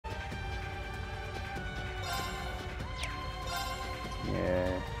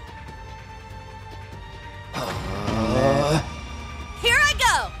Yeah. Here I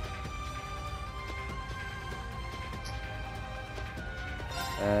go.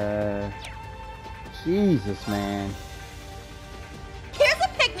 Jesus, man. Here's a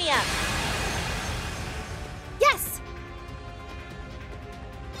pick-me-up. Yes.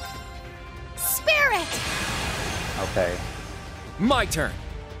 Spirit. Okay. My turn.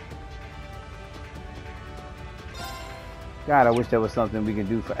 God, I wish there was something we can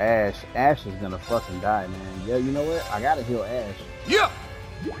do for Ash. Ash is gonna fucking die, man. Yeah, you know what? I gotta heal Ash. Yeah.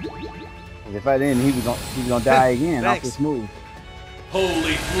 'Cause if I didn't, he was gonna die again off this move.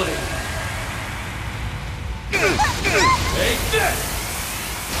 Holy flame. Take this.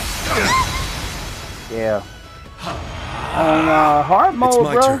 Yeah. On hard mode, It's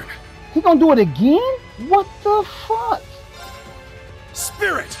my bro. turn. He gonna do it again? What the fuck?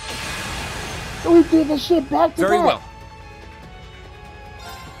 Spirit. So he did this shit back to Very back. well.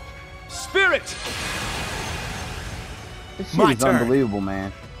 Spirit. This shit My is turn. unbelievable,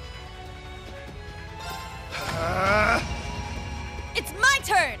 man. It's my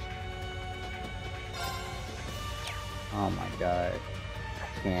turn. Oh my god.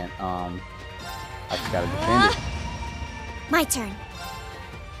 I can't, I just gotta defend it. My turn.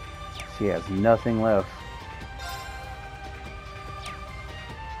 She has nothing left.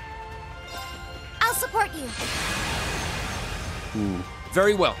 I'll support you.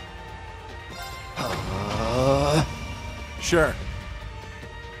 Very well. Sure.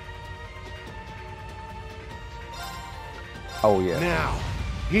 Oh yeah. Now,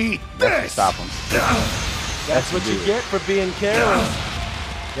 eat That's this! to stop him. That's what you get for being careless.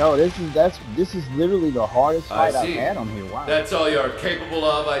 Yo, this is literally the hardest fight I've see. had on here. Wow. That's all you're capable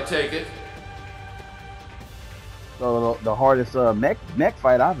of, I take it. So the hardest mech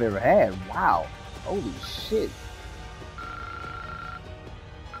fight I've ever had. Wow. Holy shit.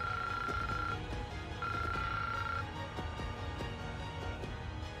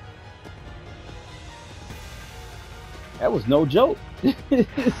 That was no joke.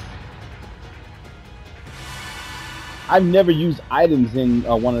 I've never used items in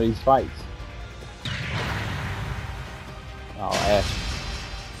one of these fights. Oh, Ash.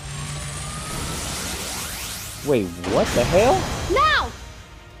 Wait, what the hell? Now.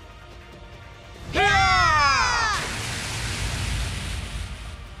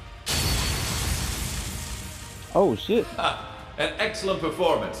 Oh shit. An excellent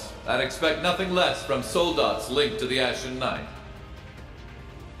performance. I'd expect nothing less from Soldat's linked to the Ashen Knight.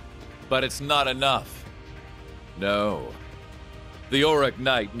 But it's not enough. No. The Auric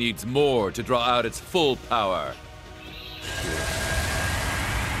Knight needs more to draw out its full power.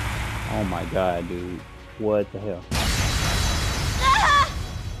 Oh my god, dude. What the hell?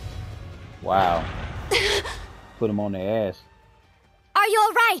 Wow. Put him on their ass. Are you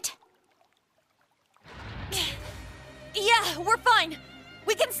all right? Yeah, we're fine.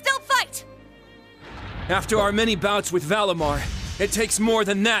 We can still fight. After our many bouts with Valimar, it takes more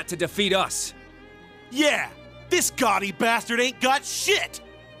than that to defeat us. Yeah, this gaudy bastard ain't got shit!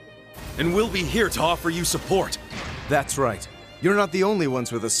 And we'll be here to offer you support. That's right. You're not the only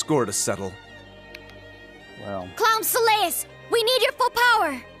ones with a score to settle. Well, Clown Solaeus, we need your full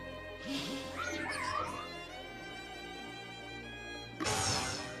power.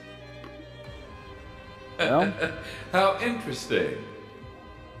 well, How interesting.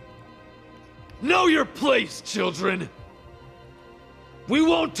 Know your place, children! We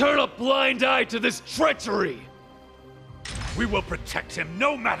won't turn a blind eye to this treachery! We will protect him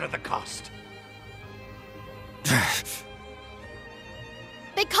no matter the cost.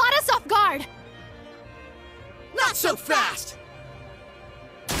 They caught us off guard. Not so fast!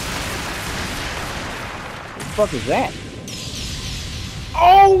 what the fuck is that?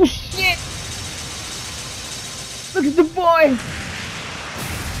 Oh shit! Look at the boy!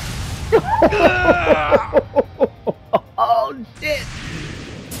 Oh shit!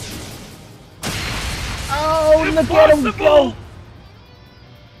 Oh, look at him go!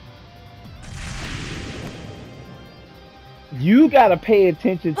 You gotta pay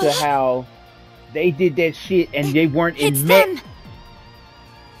attention to how they did that shit and they weren't It's in mech. them.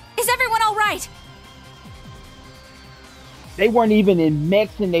 Is everyone all right? They weren't even in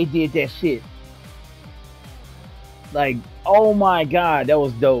mechs and they did that shit. Like, oh my god, that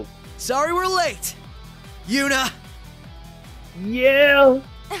was dope. Sorry we're late. Yuna. Yeah,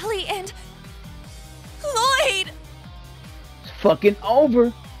 Ellie and Lloyd. it's fucking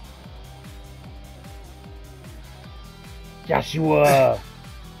over. Joshua.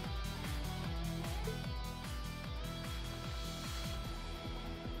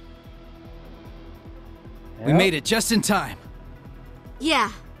 We made it just in time.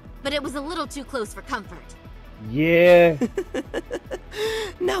 Yeah, but it was a little too close for comfort. Yeah.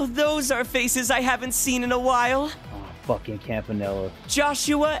 Now those are faces I haven't seen in a while. Oh, fucking Campanella.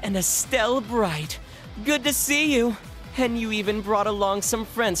 Joshua and Estelle Bright. Good to see you. And you even brought along some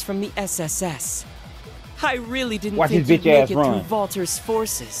friends from the SSS. I really didn't Watch think his you'd bitch make ass it run. through Walter's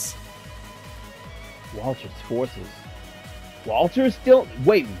forces. Walter's forces. Walter's still.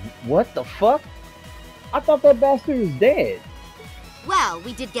 Wait, what the fuck? I thought that bastard was dead. Well,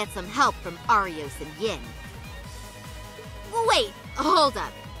 we did get some help from Arios and Yin. Wait, hold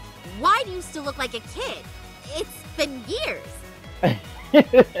up. Why do you still look like a kid? It's been years.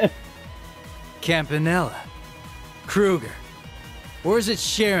 Campanella. Kruger. Or is it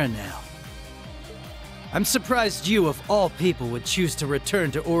Sharon now? I'm surprised you, of all people, would choose to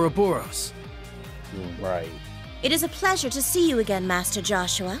return to Ouroboros. Right. It is a pleasure to see you again, Master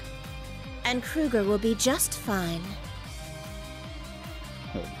Joshua. And Kruger will be just fine.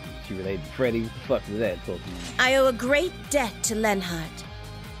 Oh, she related to Freddy. What the fuck is that supposed to mean? I owe a great debt to Lenhart.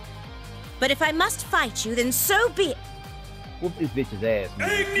 But if I must fight you, then so be it. Whoop this bitch's ass, man.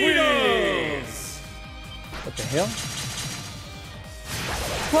 Ignitos! What the hell?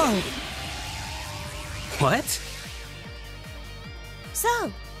 Whoa! What?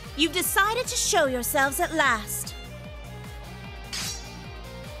 So, you've decided to show yourselves at last.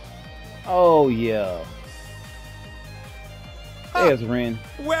 Oh, yeah. There's Ren.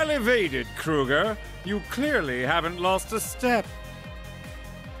 Well evaded, Kruger. You clearly haven't lost a step.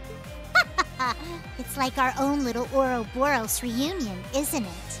 It's like our own little Ouroboros reunion, isn't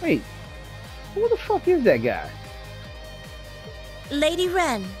it? Wait, who the fuck is that guy? Lady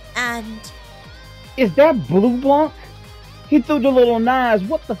Ren, and... Is that Blue Blanc? He threw the little knives.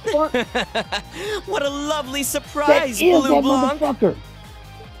 What the fuck? What a lovely That surprise, is Blue that Blanc. motherfucker.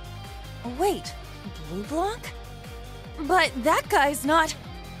 Wait, Blue Blanc? But that guy's not...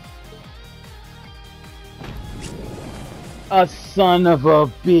 A son of a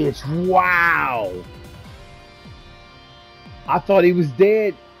bitch. Wow. I thought he was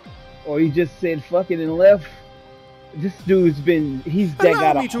dead. Or he just said fuck it and left. This dude's been... He's that Allow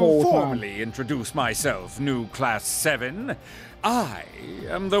got a me to whole time. formally introduce myself, new Class 7. I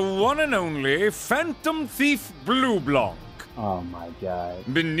am the one and only Phantom Thief Blue Blanc. Oh my god.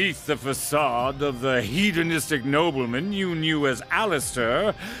 Beneath the facade of the hedonistic nobleman you knew as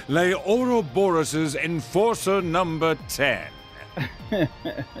Alistair lay Ouroboros' Enforcer number 10.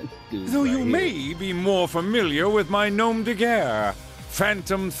 Though you may be more familiar with my nom de guerre,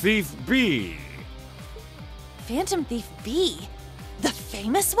 Phantom Thief B. Phantom Thief B? The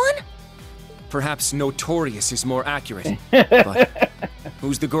famous one? Perhaps Notorious is more accurate. But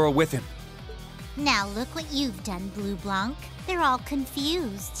who's the girl with him? Now look what you've done, Blue Blanc. They're all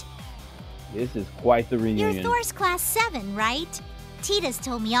confused. This is quite the reunion. You're Thor's Class 7, right? Tita's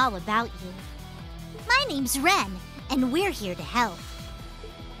told me all about you. My name's Ren, and we're here to help.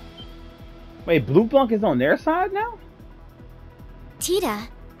 Wait, Blue Blanc is on their side now? Tita,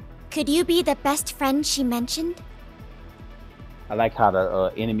 could you be the best friend she mentioned? I like how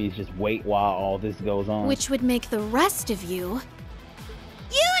the enemies just wait while all this goes on. Which would make the rest of you...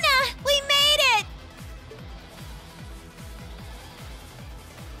 Yuna! We made it!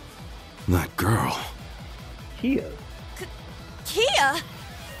 That girl. Kia. Kia?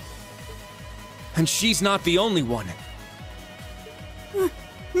 And she's not the only one. Man,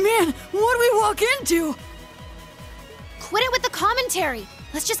 what do we walk into? Quit it with the commentary.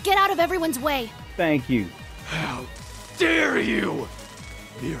 Let's just get out of everyone's way. Thank you. How dare you!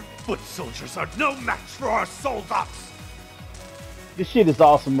 Mere foot soldiers are no match for our soldats! This shit is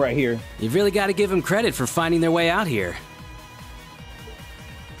awesome right here. You've really got to give them credit for finding their way out here.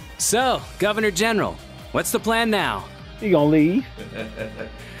 So, Governor General, what's the plan now? You gonna leave?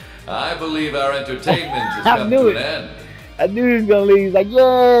 I believe our entertainment has I come knew to it. an end. I knew he was gonna leave. He's like,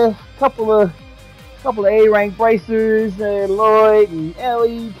 yeah, couple of A-rank bracers, Lloyd and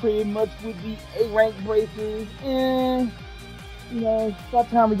Ellie pretty much would be A-rank bracers. And you know, it's about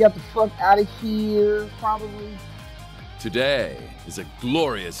time we got the fuck out of here, probably. Today is a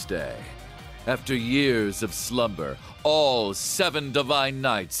glorious day. After years of slumber, all 7 divine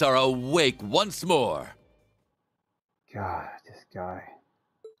knights are awake once more. God, this guy.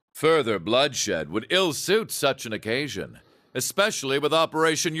 Further bloodshed would ill-suit such an occasion, especially with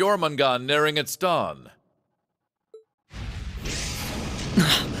Operation Jormungand nearing its dawn.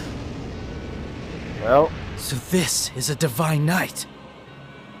 Well. So this is a divine night.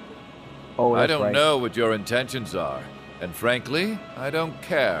 Oh, I that's don't right. know what your intentions are, and frankly, I don't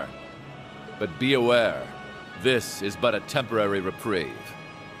care. But be aware, this is but a temporary reprieve.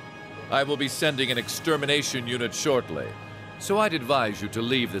 I will be sending an extermination unit shortly, So I'd advise you to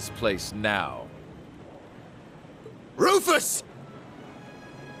leave this place now. Rufus!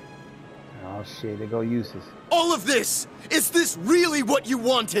 Oh shit, they go uses. All of this! Is this really what you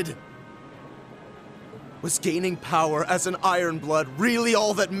wanted? Was gaining power as an Ironblood really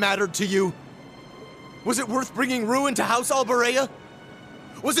all that mattered to you? Was it worth bringing ruin to House Alberea?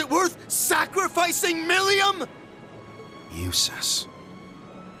 Was it worth sacrificing Millium? Useless.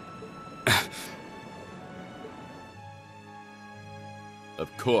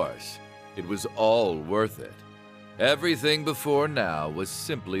 Of course, it was all worth it. Everything before now was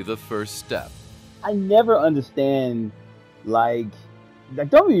simply the first step. I never understand, like don't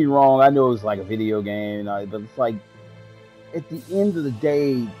get me wrong, I know it's like a video game, but it's like, at the end of the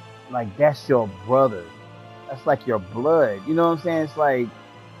day, like, that's your brother. That's like your blood. You know what I'm saying? It's like,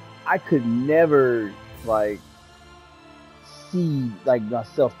 I could never, like, see, like,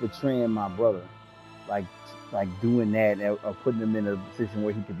 myself betraying my brother. Like doing that or putting him in a position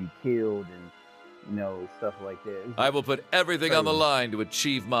where he could be killed and, you know, stuff like that. I will put everything on the line to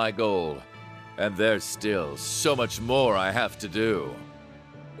achieve my goal. And there's still so much more I have to do.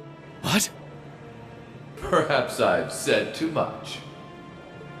 What? Perhaps I've said too much.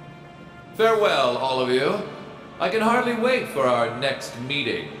 Farewell, all of you. I can hardly wait for our next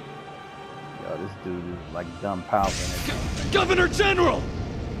meeting. Yo, this dude is like dumb powerful. Governor General!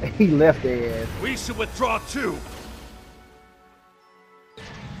 He left their ass. We should withdraw too.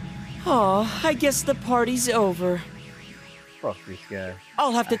 Aw, I guess the party's over. Fuck this guy.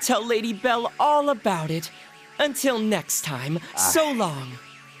 I'll have to tell Lady Belle all about it. Until next time, so long.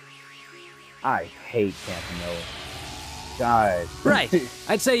 I hate Campanella. God. Right.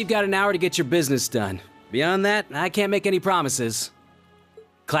 I'd say you've got an hour to get your business done. Beyond that, I can't make any promises.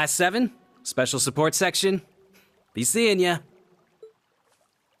 Class 7, Special Support Section. Be seeing ya.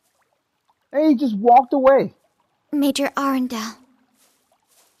 And he just walked away. Major Arundel.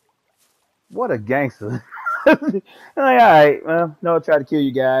 What a gangster. Like, alright, well, no, I'll try to kill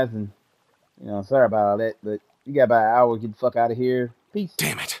you guys, and, you know, sorry about all that, but you got about an hour to get the fuck out of here. Peace.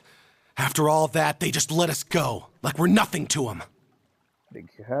 Damn it. After all that, they just let us go, like we're nothing to them.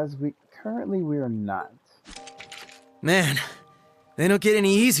 Because we are not. Man, they don't get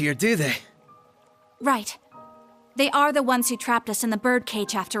any easier, do they? Right. They are the ones who trapped us in the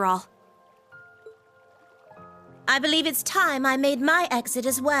birdcage, after all. I believe it's time I made my exit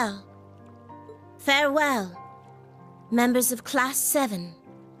as well. Farewell, members of Class 7.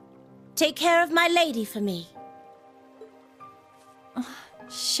 Take care of my lady for me.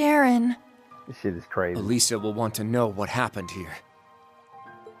 Sharon. This shit is crazy. Elisa will want to know what happened here.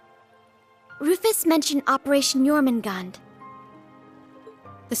 Rufus mentioned Operation Jormungand.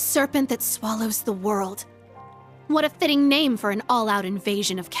 The serpent that swallows the world. What a fitting name for an all-out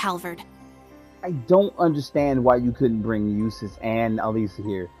invasion of Calvard. I don't understand why you couldn't bring Eustace and Elisa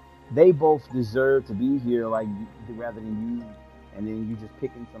here. They both deserve to be here, like, rather than you, and then you just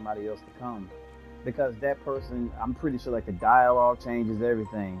picking somebody else to come. Because that person, I'm pretty sure, like, the dialogue changes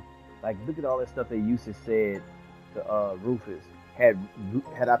everything. Like, look at all that stuff that Eustace said to Rufus. Had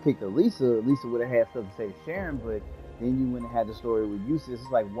I picked Elisa would have had stuff to say to Sharon, but then you wouldn't have had the story with Eustace.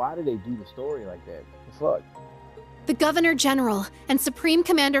 It's like, why do they do the story like that? The fuck? The Governor General and Supreme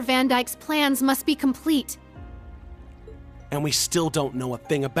Commander Van Dyke's plans must be complete. And we still don't know a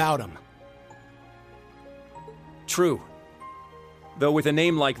thing about him. True. Though with a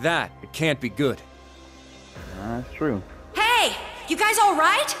name like that, it can't be good. That's true. Hey! You guys all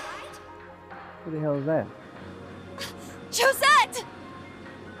right? Who the hell is that? Josette!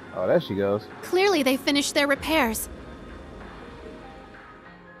 Oh, there she goes. Clearly they finished their repairs.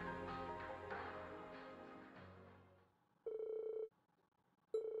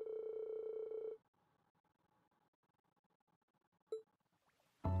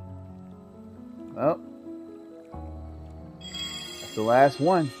 Oh. That's the last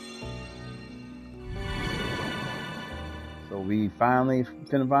one. So we finally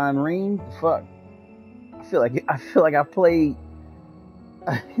gonna find Reem? Fuck. I feel like I played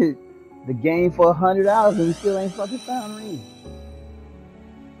the game for 100 hours and we still ain't fucking found Reem.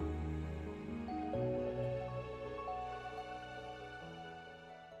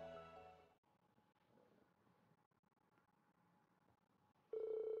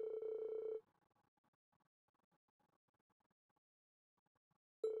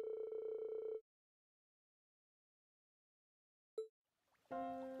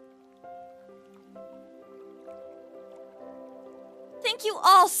 Thank you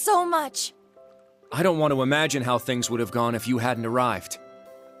all so much. I don't want to imagine how things would have gone if you hadn't arrived.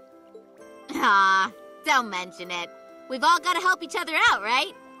 Ah, don't mention it. We've all got to help each other out,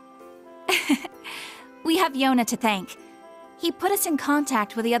 right? We have Yona to thank. He put us in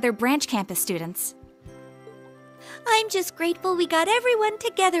contact with the other branch campus students. I'm just grateful we got everyone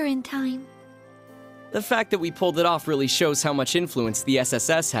together in time. The fact that we pulled it off really shows how much influence the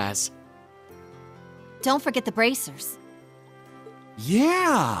SSS has. Don't forget the bracers.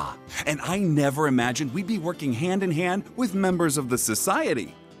 Yeah! And I never imagined we'd be working hand in hand with members of the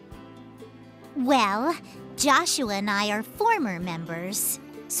Society. Well, Joshua and I are former members,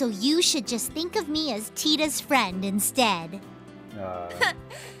 so you should just think of me as Tita's friend instead.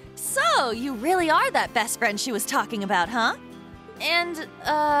 So, you really are that best friend she was talking about, huh? And,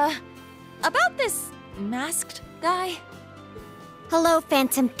 about this masked guy? Hello,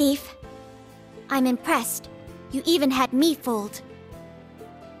 Phantom Thief. I'm impressed. You even had me fooled.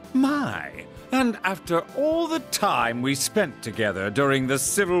 My, and after all the time we spent together during the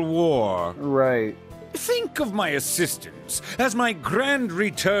Civil War. Right. Think of my assistance as my grand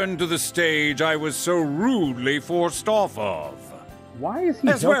return to the stage I was so rudely forced off of. Why is he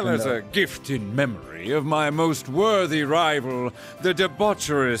As well as though? a gift in memory of my most worthy rival, the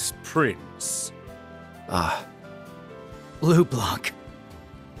debaucherous Prince. LeBlanc.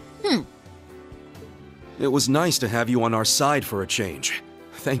 It was nice to have you on our side for a change.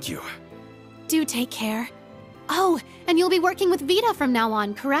 Thank you. Do take care. Oh, and you'll be working with Vita from now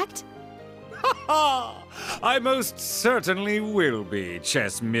on, correct? I most certainly will be,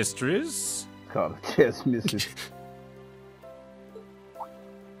 chess mistress. Called a chess mistress.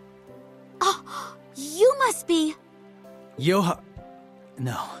 Oh, you must be...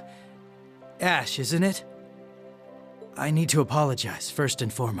 No. Ash, isn't it? I need to apologize, first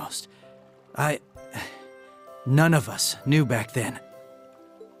and foremost. None of us knew back then.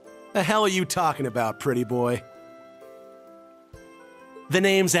 The hell are you talking about, pretty boy? The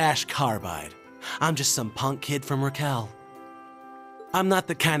name's Ash Carbide. I'm just some punk kid from Raquel. I'm not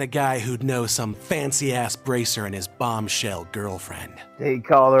the kind of guy who'd know some fancy-ass bracer and his bombshell girlfriend. They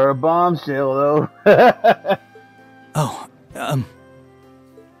call her a bombshell, though.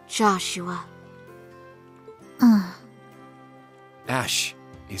 Joshua. Ash,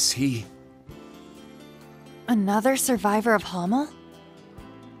 is he... Another survivor of Hummel?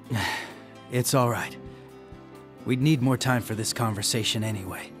 It's all right. We'd need more time for this conversation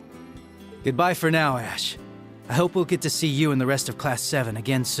anyway. Goodbye for now, Ash. I hope we'll get to see you and the rest of Class 7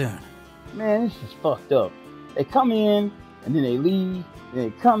 again soon. Man, this is fucked up. They come in, and then they leave, and they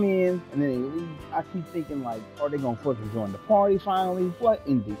come in, and then they leave. I keep thinking, like, are they gonna fucking join the party finally? What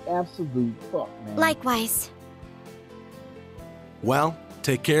in the absolute fuck, man? Likewise. Well,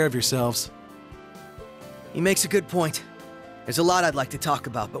 take care of yourselves. He makes a good point. There's a lot I'd like to talk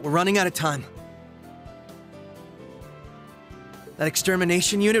about, but we're running out of time. That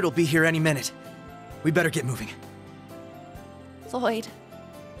extermination unit will be here any minute. We better get moving. Lloyd.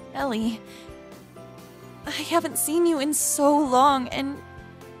 Ellie. I haven't seen you in so long, and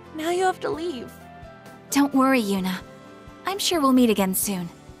now you have to leave. Don't worry, Yuna. I'm sure we'll meet again soon.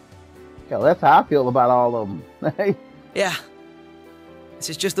 Hell, that's how I feel about all of them. Yeah. This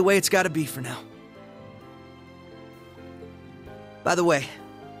is just the way it's gotta be for now. By the way,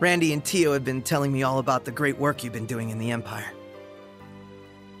 Randy and Tio have been telling me all about the great work you've been doing in the Empire.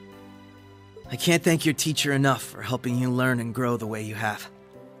 I can't thank your teacher enough for helping you learn and grow the way you have.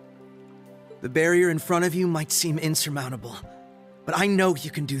 The barrier in front of you might seem insurmountable, but I know you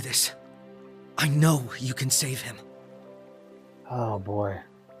can do this. I know you can save him. Oh, boy.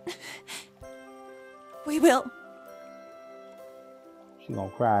 We will. She's gonna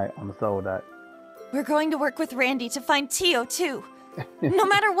cry on the soul that. We're going to work with Randy to find Tio, too. No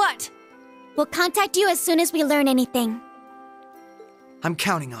matter what. We'll contact you as soon as we learn anything. I'm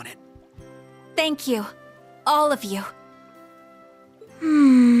counting on it. Thank you. All of you.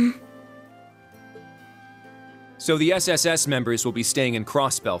 So the SSS members will be staying in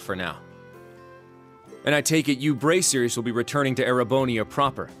Crossbell for now. And I take it you Bracers will be returning to Erebonia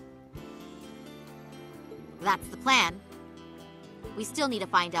proper. That's the plan. We still need to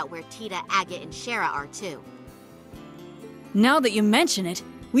find out where Tita, Agate, and Shara are, too. Now that you mention it,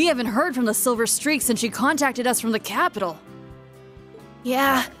 we haven't heard from the Silver Streak since she contacted us from the capital.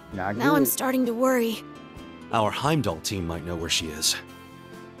 Yeah, Not now I'm good. starting to worry. Our Heimdall team might know where she is.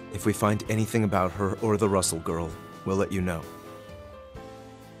 If we find anything about her or the Russell girl, we'll let you know.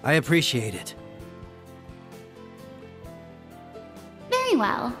 I appreciate it. Very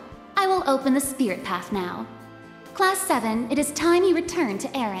well. I will open the spirit path now. Class 7, it is time you return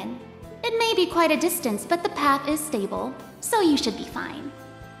to Erin. It may be quite a distance, but the path is stable, so you should be fine.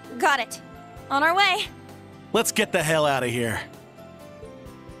 Got it. On our way. Let's get the hell out of here.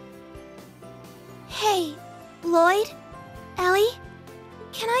 Hey, Lloyd? Ellie?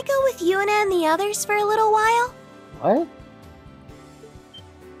 Can I go with Yuna and the others for a little while? What?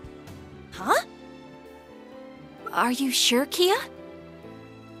 Are you sure, Kia?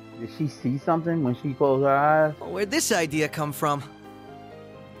 Did she see something when she closed her eyes? Where'd this idea come from?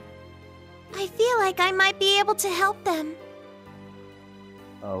 I feel like I might be able to help them.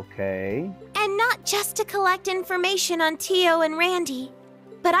 Okay. And not just to collect information on Tio and Randy,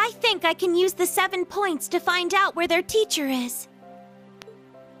 but I think I can use the 7 points to find out where their teacher is.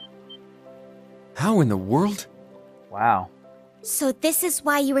 How in the world? Wow. So this is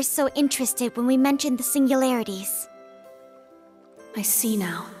why you were so interested when we mentioned the singularities. I see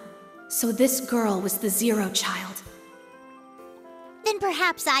now. So this girl was the Zero Child. Then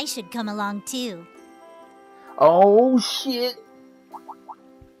perhaps I should come along too. Oh, shit.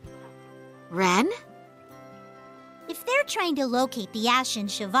 Ren? If they're trying to locate the Ashen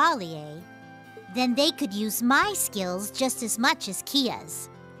Chevalier, then they could use my skills just as much as Kia's.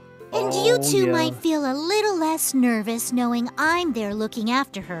 And you two might feel a little less nervous knowing I'm there looking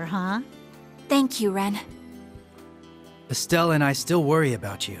after her, huh? Thank you, Ren. Estelle and I still worry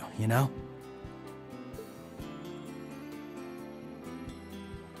about you, you know?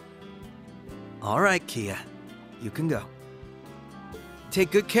 All right, Kia. You can go.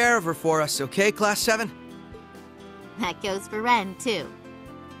 Take good care of her for us, okay, Class 7? That goes for Ren, too.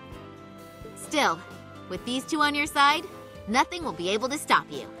 Still, with these two on your side, nothing will be able to stop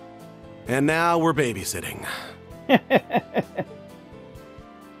you. And now we're babysitting.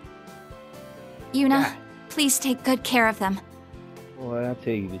 Yuna, please take good care of them. Boy, I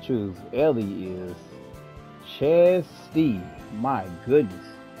tell you the truth, Ellie is chesty. My goodness.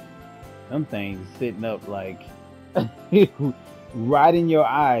 Them things sitting up like right in your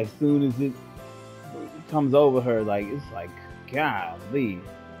eye as soon as it comes over her. Like, it's like, golly.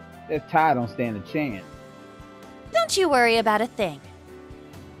 That tie don't stand a chance. Don't you worry about a thing.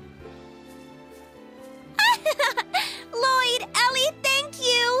 Lloyd, Ellie, thank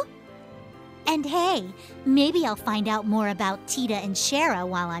you! And hey, maybe I'll find out more about Tita and Shara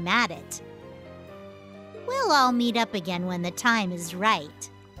while I'm at it. We'll all meet up again when the time is right.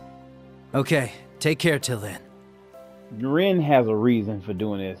 Okay, take care till then. Ren has a reason for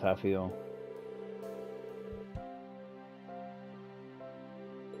doing this, I feel.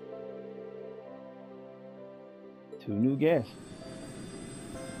 Two new guests.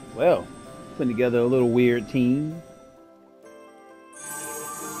 Well, putting together a little weird team.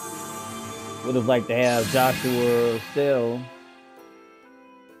 Would have liked to have Joshua still,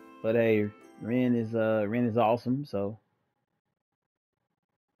 but hey, Ren is awesome. So,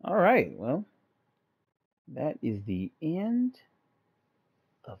 all right, well, that is the end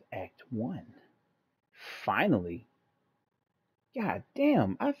of Act 1. Finally. God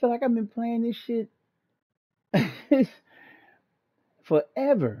damn, I feel like I've been playing this shit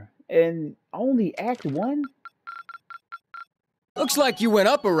forever, and only Act 1. Looks like you went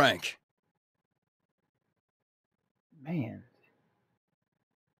up a rank. Man.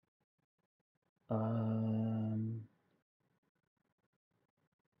 I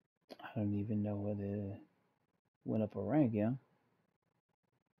don't even know whether it went up a rank, yeah.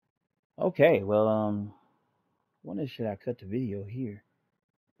 Okay, well, wonder should I cut the video here?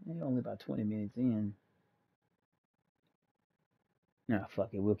 Only about 20 minutes in. Nah, fuck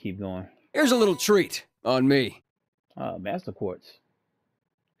it, we'll keep going. Here's a little treat on me. Master Quartz.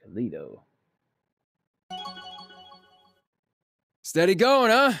 Toledo. Steady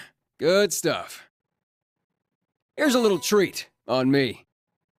going, huh? Good stuff. Here's a little treat on me.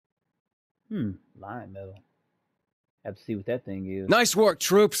 Lion metal. Have to see what that thing is. Nice work,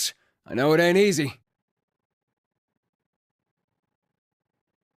 troops. I know it ain't easy.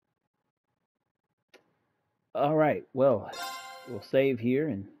 All right, well, we'll save here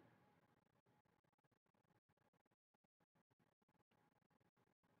and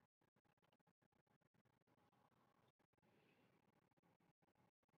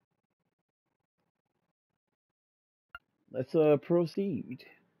let's proceed.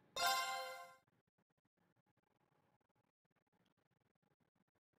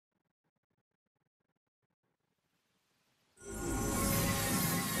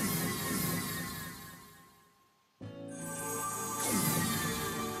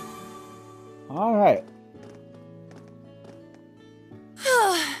 All right.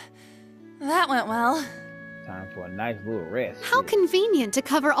 That went well. Time for a nice little rest. How convenient to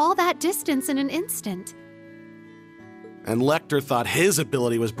cover all that distance in an instant. And Lecter thought his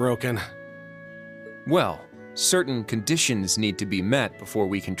ability was broken. Well, certain conditions need to be met before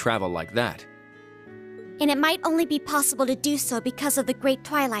we can travel like that. And it might only be possible to do so because of the Great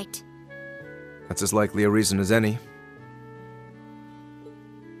Twilight. That's as likely a reason as any.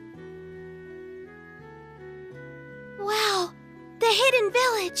 Wow, the hidden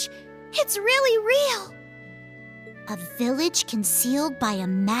village! It's really real! A village concealed by a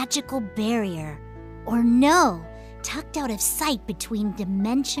magical barrier. Or no, tucked out of sight between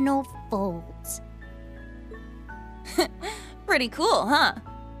dimensional folds. Pretty cool, huh?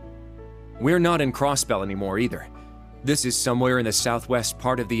 We're not in Crossbell anymore either. This is somewhere in the southwest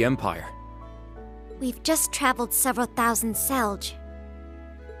part of the Empire. We've just traveled several thousand Selge.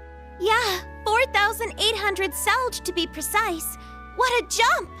 Yeah, 4,800 Selge to be precise. What a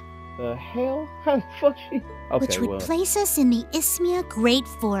jump! The hell? How the fuck she? Okay, Which would place us in the Isthmia Great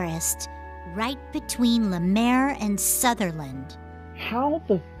Forest, right between Lemaire and Sutherland. How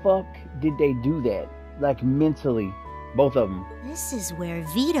the fuck did they do that? Like mentally, both of them. This is where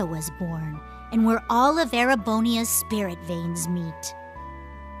Vita was born, and where all of Erebonia's spirit veins meet.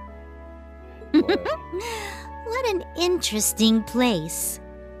 What an interesting place.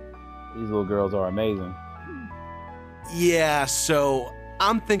 These little girls are amazing. Yeah, so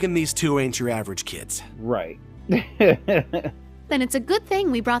I'm thinking these two ain't your average kids. Right. Then it's a good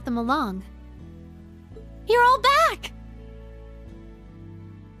thing we brought them along. You're all back!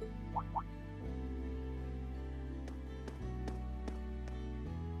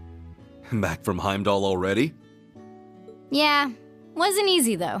 Back from Heimdall already? Yeah, wasn't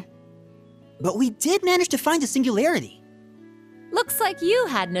easy though. But we did manage to find a singularity. Looks like you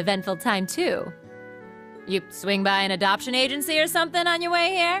had an eventful time too. You swing by an adoption agency or something on your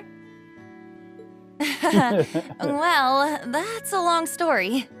way here? Well, that's a long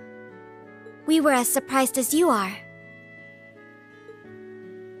story. We were as surprised as you are.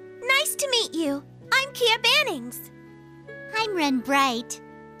 Nice to meet you. I'm Kia Bannings. I'm Ren Bright.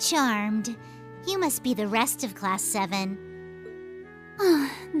 Charmed. You must be the rest of Class 7.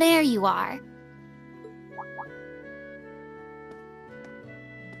 There you are.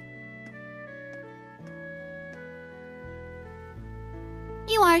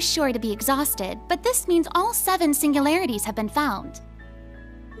 You are sure to be exhausted, but this means all 7 singularities have been found.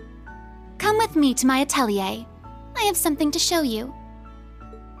 Come with me to my atelier. I have something to show you.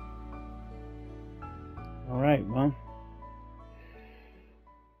 All right, well.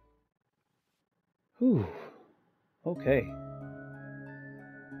 Whew. Okay.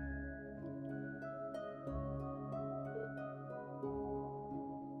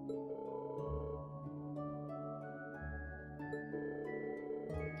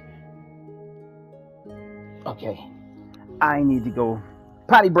 Okay. I need to go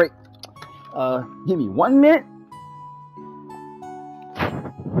potty break. Give me 1 minute.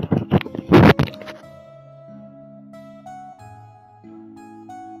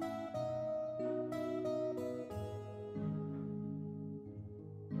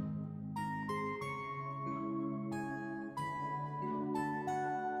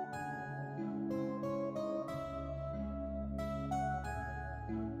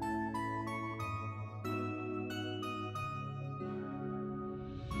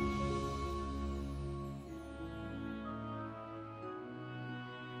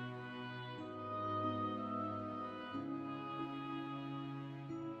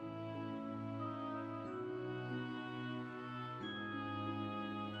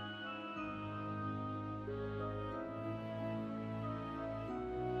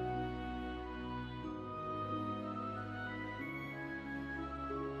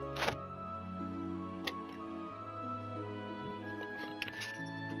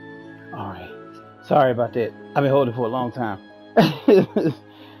 All right. Sorry about that. I've been holding for a long time.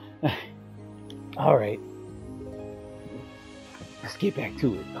 All right. Let's get back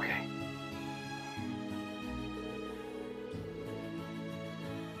to it. Okay.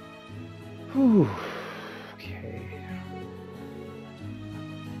 Whew. Okay.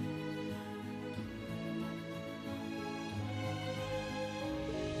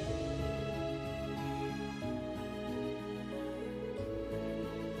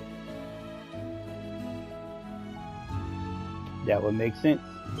 That would make sense.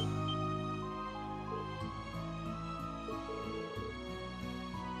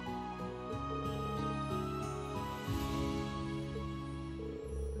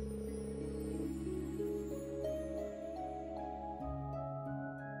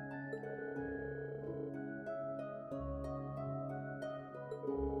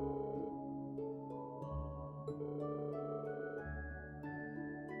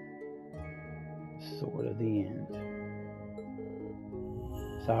 Sort of the end.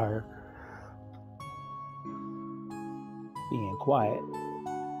 Sorry. Being quiet.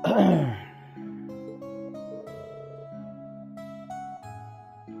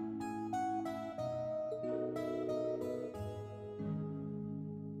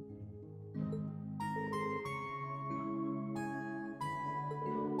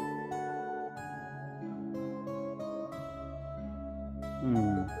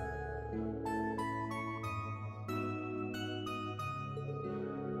 Hmm.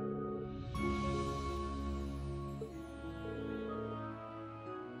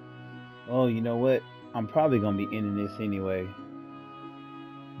 Oh, you know what? I'm probably gonna be ending this anyway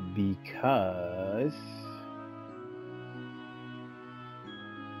because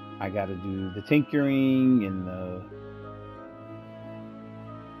I gotta do the tinkering and the.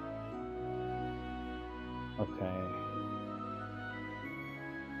 Okay.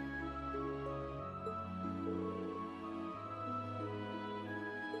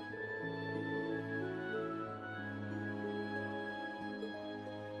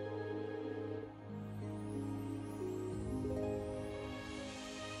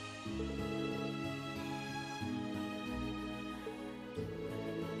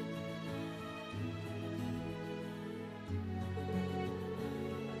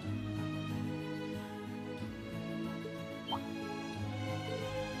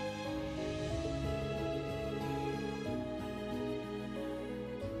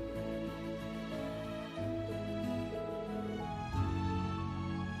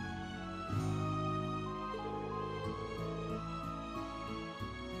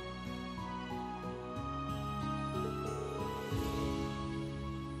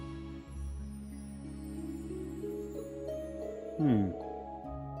 Hmm.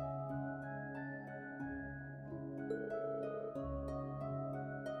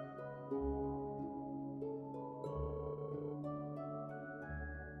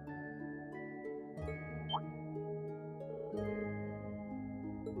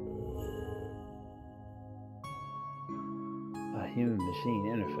 A human machine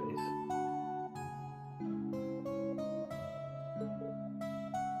interface.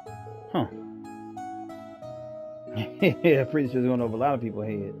 Huh. Yeah, pretty sure it's going over a lot of people's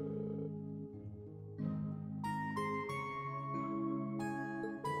head.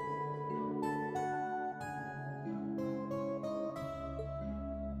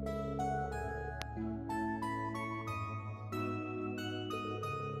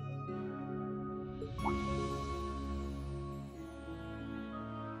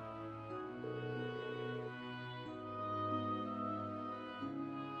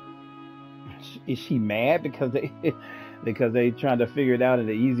 Is she mad because they because they trying to figure it out in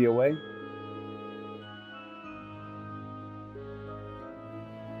an easier way?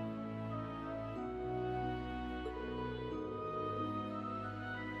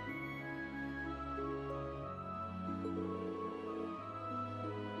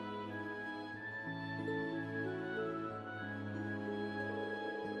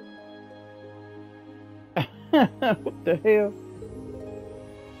 What the hell?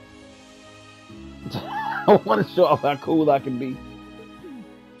 I want to show off how cool I can be.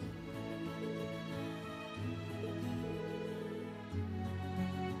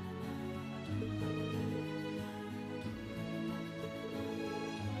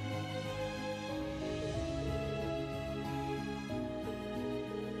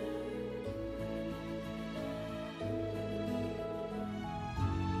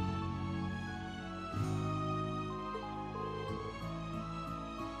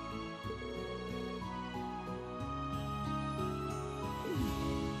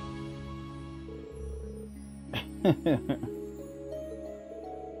 All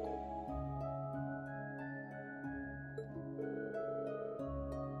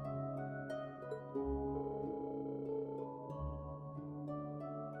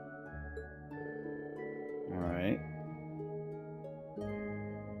right.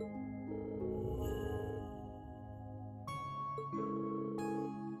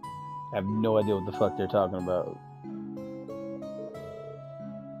 I have no idea what the fuck they're talking about.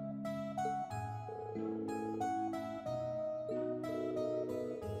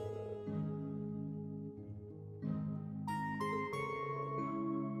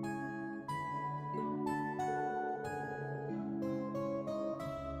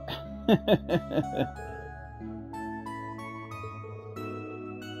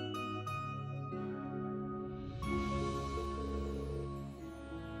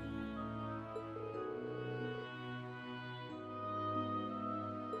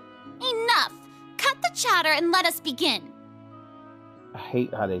 Enough! Cut the chatter and let us begin. I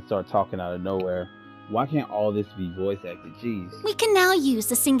hate how they start talking out of nowhere. Why can't all this be voice acted? Jeez. We can now use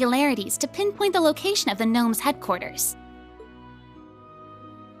the singularities to pinpoint the location of the gnome's headquarters.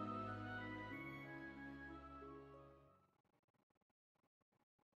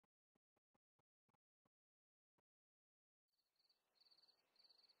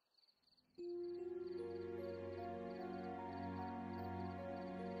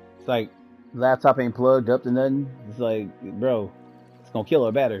 It's like laptop ain't plugged up to nothing. It's like, bro, It's gonna kill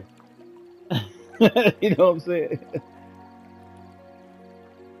her better. You know what I'm saying?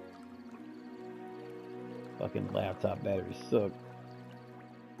 Fucking laptop batteries suck.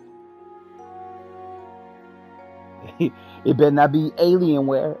 It better not be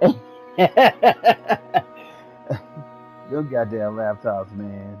Alienware. Them goddamn laptops,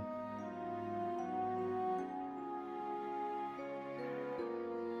 man.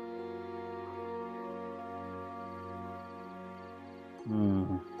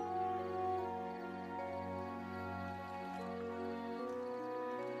 Hmm.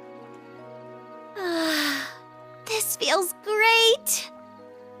 This feels great.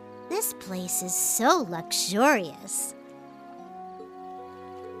 This place is so luxurious.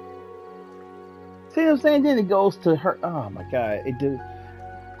 See what I'm saying? Then it goes to her. Oh my god! It did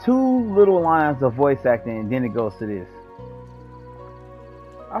 2 little lines of voice acting, and then it goes to this.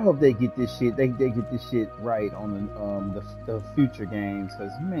 I hope they get this shit. They get this shit right on the future games,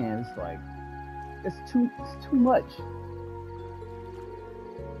 because man, it's like it's too much.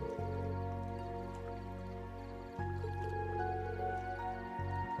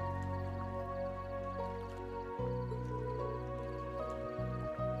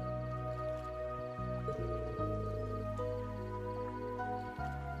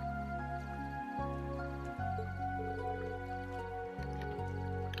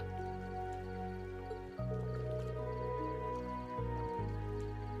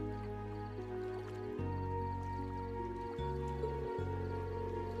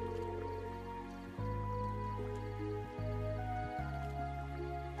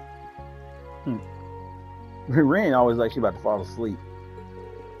 Ren always like she about to fall asleep.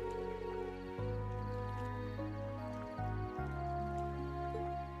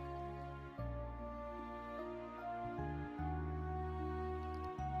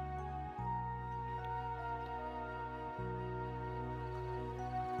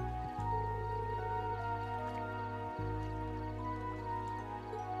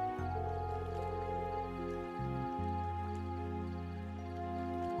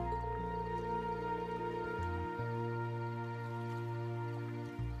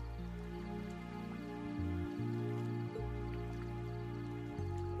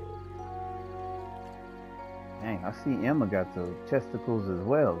 Dang, I see Emma got the testicles as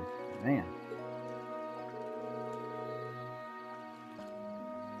well. Man.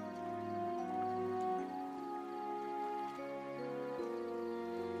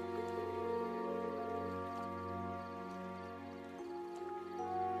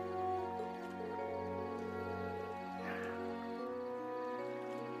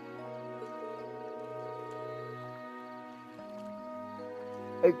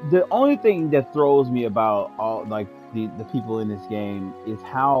 The only thing that throws me about all like the people in this game is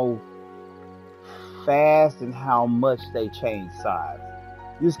how fast and how much they change sides.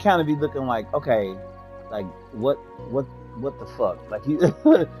 You just kind of be looking like, okay, like what the fuck? Like you,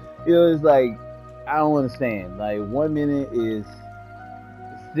 you know, it's like I don't understand. Like 1 minute is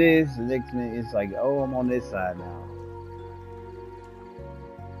this, the next minute it's like, oh, I'm on this side now.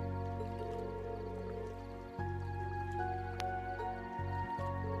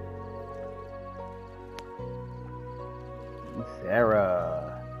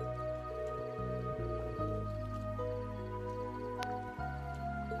 Sarah.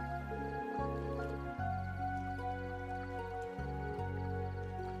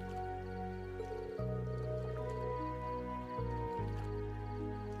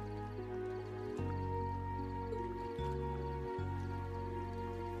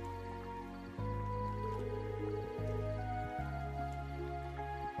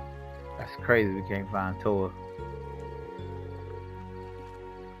 That's crazy we can't find Toa.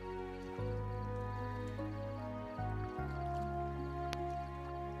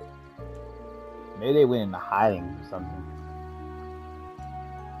 Maybe they went into hiding or something.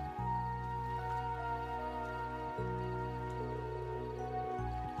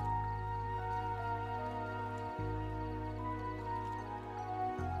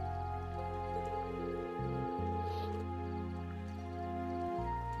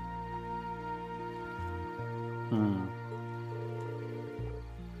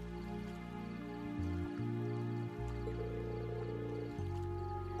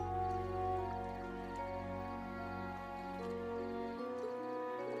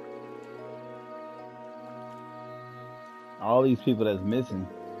 All these people that's missing.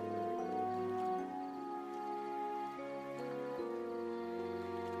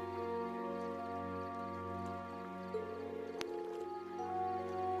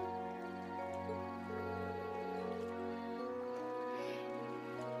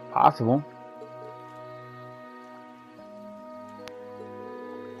 Possible.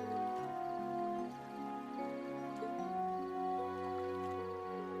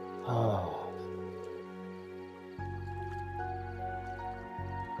 Oh.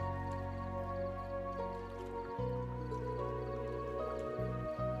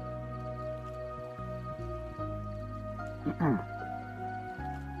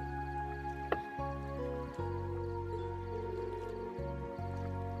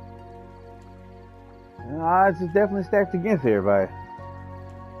 Odds is definitely stacked against everybody.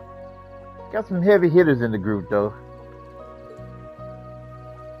 Got some heavy hitters in the group, though.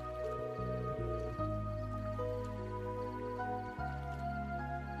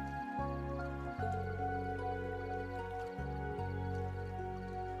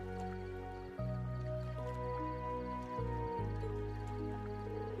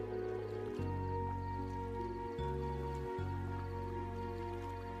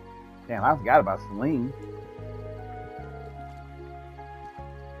 Damn, I forgot about Celine.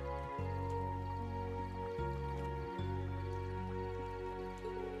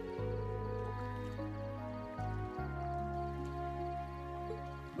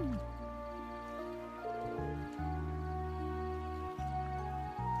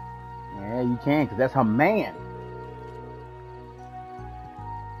 Yeah, you can, because that's her man.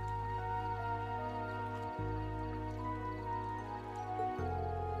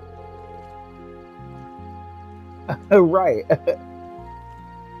 Right.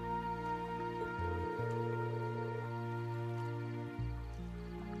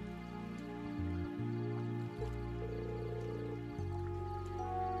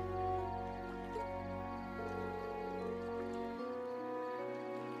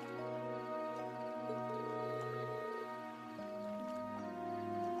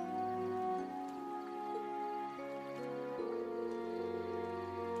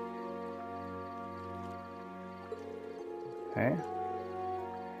 Okay.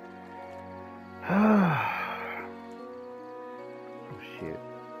 Oh shit.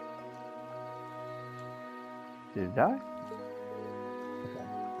 Did it die? Okay.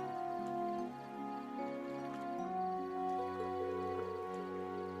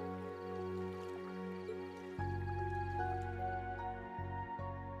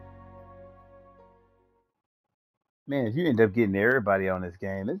 Man, if you end up getting everybody on this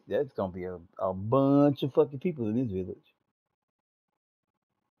game, that's gonna be a bunch of fucking people in this village.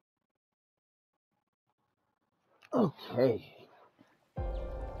 Okay.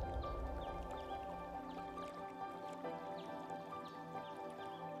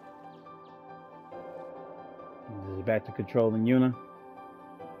 This is back to controlling Yuna.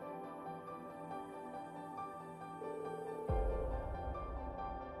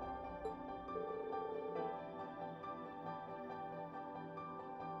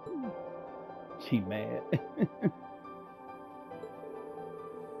 She mad.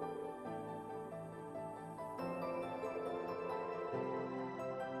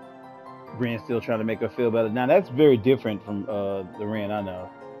 Ren still trying to make her feel better. Now that's very different from the Ren I know.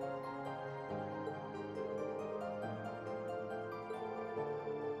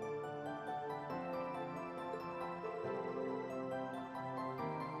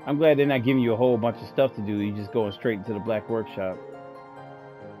 I'm glad they're not giving you a whole bunch of stuff to do. You're just going straight into the Black Workshop.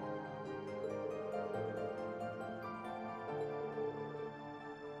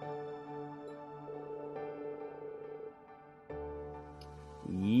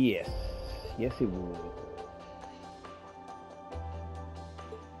 Yes. Yes, it would.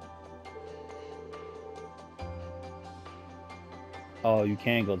 Oh, you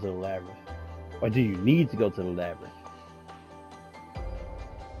can go to the labyrinth. Or do you need to go to the labyrinth?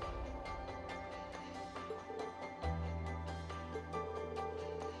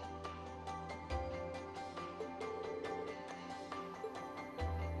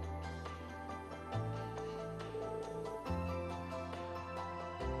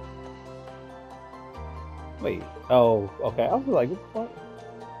 Wait. Oh, okay. I was like, what the fuck?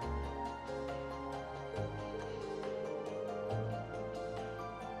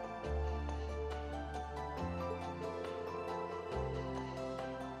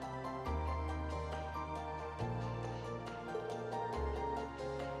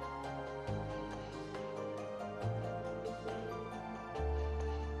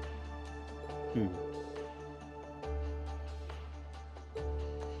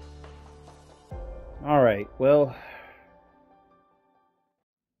 All right. Well,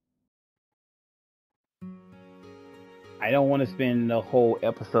 I don't want to spend the whole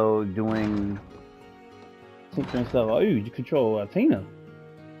episode doing tinkering stuff. Oh, you control Athena.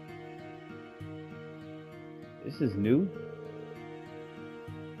 This is new.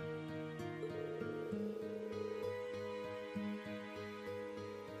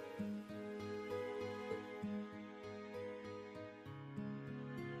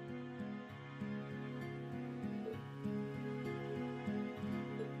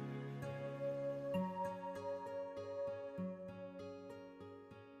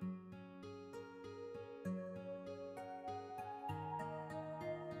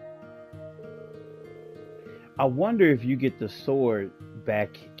 I wonder if you get the sword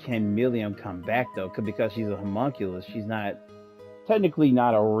back, can Milliam come back though? Because she's a homunculus, she's not technically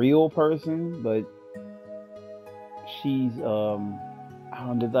not a real person, but she's I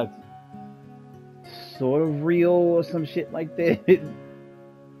don't know, like sort of real or some shit like that.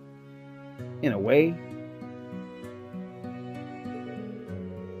 In a way.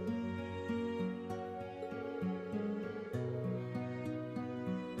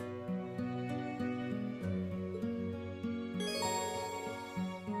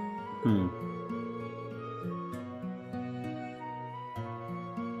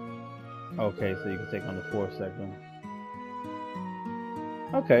 Okay, so you can take on the fourth sector.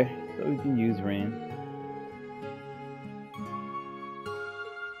 Okay, so we can use Ren.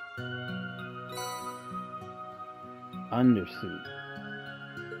 Undersuit.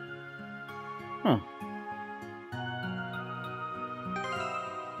 Huh.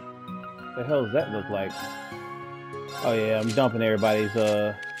 The hell does that look like? Oh yeah, I'm dumping everybody's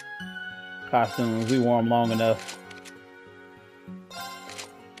costumes. We wore them long enough.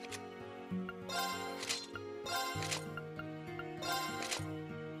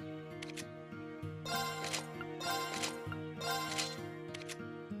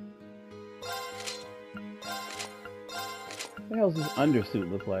 What the hell does this undersuit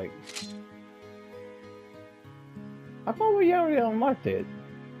look like? I thought we already unlocked it.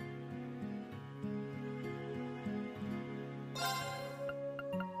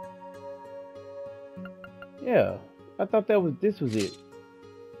 Yeah, I thought this was it.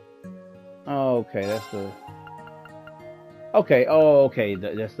 Oh, okay, that's the. Okay, oh, okay,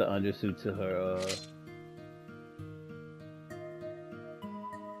 that's the undersuit to her.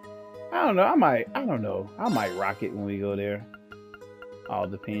 I don't know. I don't know. I might rock it when we go there. All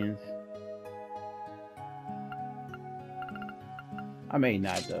depends. I may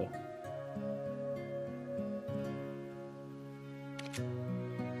not though.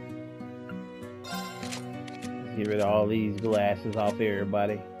 Let's get rid of all these glasses off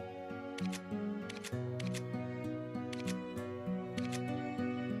everybody.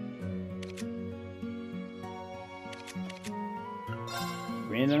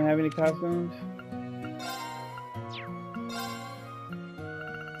 Ren don't have any costumes?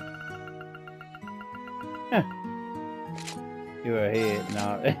 Huh. You're ahead.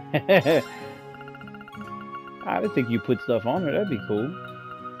 No. I think you put stuff on her. That'd be cool.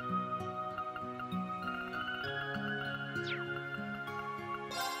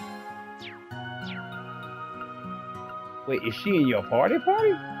 Wait, is she in your party?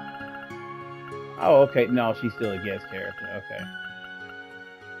 Oh, okay. No, she's still a guest character. Okay.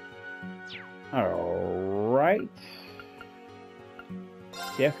 Alright.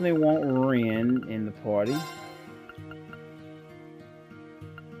 Definitely want Ren in the party.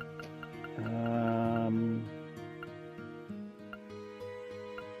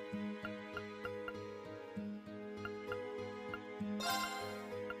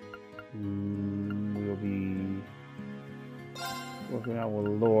 We'll be working out with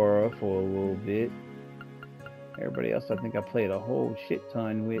Laura for a little bit. Everybody else I think I played a whole shit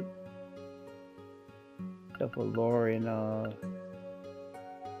ton with. Except for Laura and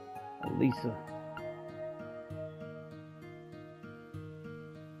Lisa.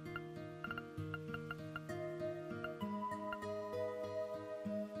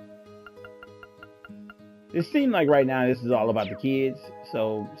 It seems like right now this is all about the kids,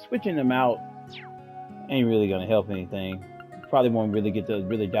 so switching them out ain't really gonna help anything. Probably won't really get to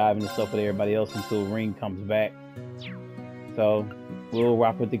really dive into stuff with everybody else until Ring comes back. So we'll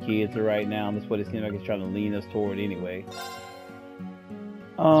rock with the kids for right now. That's what it seems like it's trying to lean us toward anyway.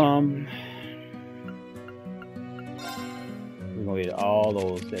 We're gonna get all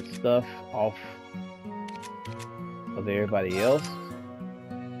that stuff off of everybody else.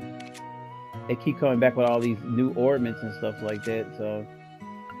 They keep coming back with all these new ornaments and stuff like that, so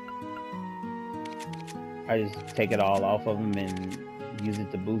I just take it all off of them and use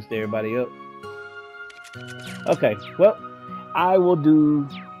it to boost everybody up. Okay, well, I will do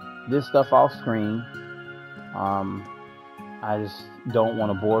this stuff off screen. I just don't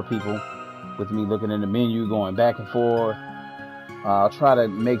want to bore people with me looking in the menu, going back and forth. I'll try to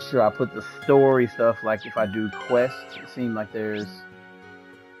make sure I put the story stuff, like if I do quests, it seems like there's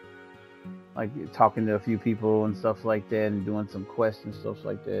like talking to a few people and stuff like that and doing some quests and stuff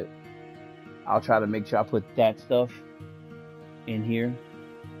like that. I'll try to make sure I put that stuff in here.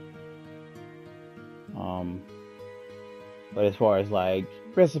 But as far as like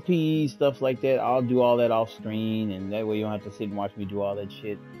recipes, stuff like that, I'll do all that off screen, and that way you don't have to sit and watch me do all that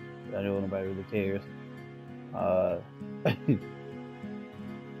shit. I know nobody really cares. Well,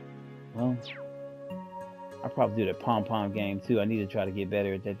 I probably do the pom pom game too. I need to try to get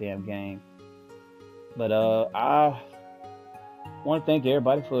better at that damn game. But I want to thank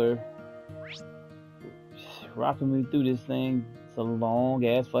everybody for rocking me through this thing. It's a long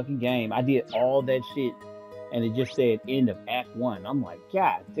ass fucking game. I did all that shit, and it just said end of Act 1. I'm like,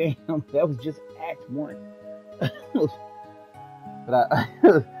 God damn, that was just Act 1. But I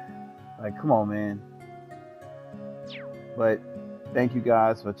like, come on, man. But thank you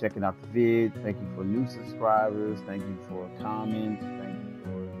guys for checking out the vid. Thank you for new subscribers. Thank you for comments. Thank you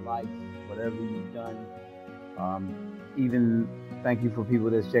for likes, whatever you've done. Even thank you for people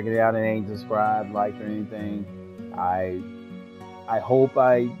that's checking it out and ain't subscribed, liked, or anything. I hope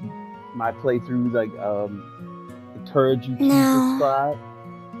my playthroughs like encourage you to subscribe.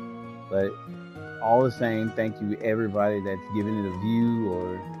 But all the same, thank you everybody that's giving it a view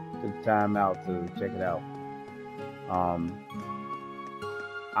or took time out to check it out.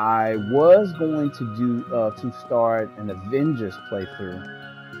 I was going to do to start an Avengers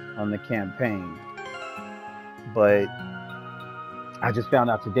playthrough on the campaign, but I just found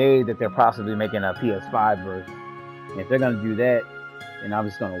out today that they're possibly making a PS5 version. And if they're going to do that, then I'm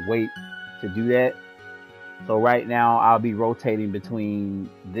just going to wait to do that. So right now I'll be rotating between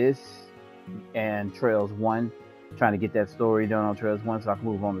this and Trails 1, trying to get that story done on Trails 1 so I can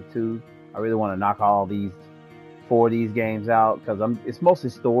move on to 2. I really want to knock all these 4 of these games out because it's mostly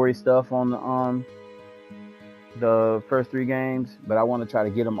story stuff on the first 3 games, but I want to try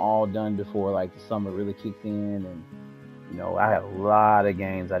to get them all done before like the summer really kicks in. And you know, I have a lot of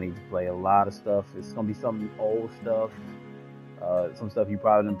games I need to play, a lot of stuff. It's gonna be some old stuff, some stuff you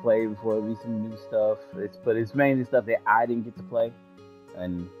probably didn't play before. It'll be some new stuff. But it's mainly stuff that I didn't get to play,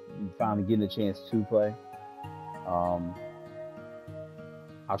 and finally getting a chance to play. I'll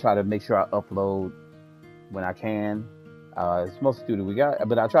try to make sure I upload when I can. It's mostly through the week,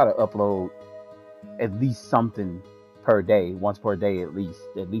 but I try to upload at least something per day, once per day at least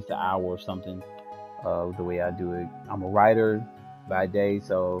an hour or something. The way I do it, I'm a writer by day,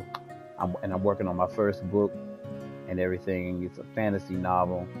 so I'm working on my first book and everything. It's a fantasy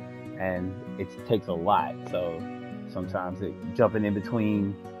novel, and it takes a lot. So sometimes jumping in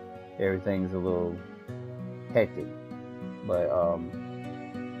between everything's a little hectic. But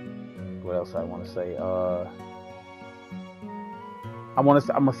what else I want to say? I'm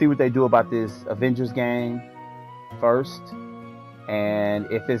gonna see what they do about this Avengers game first, and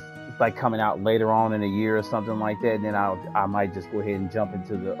if it's like coming out later on in a year or something like that, then I might just go ahead and jump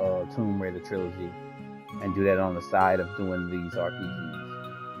into the Tomb Raider trilogy and do that on the side of doing these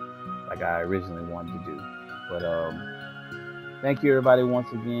RPGs like I originally wanted to do. But thank you everybody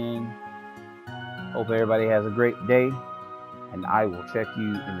once again. Hope everybody has a great day, and I will check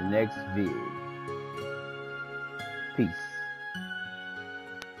you in the next vid. Peace.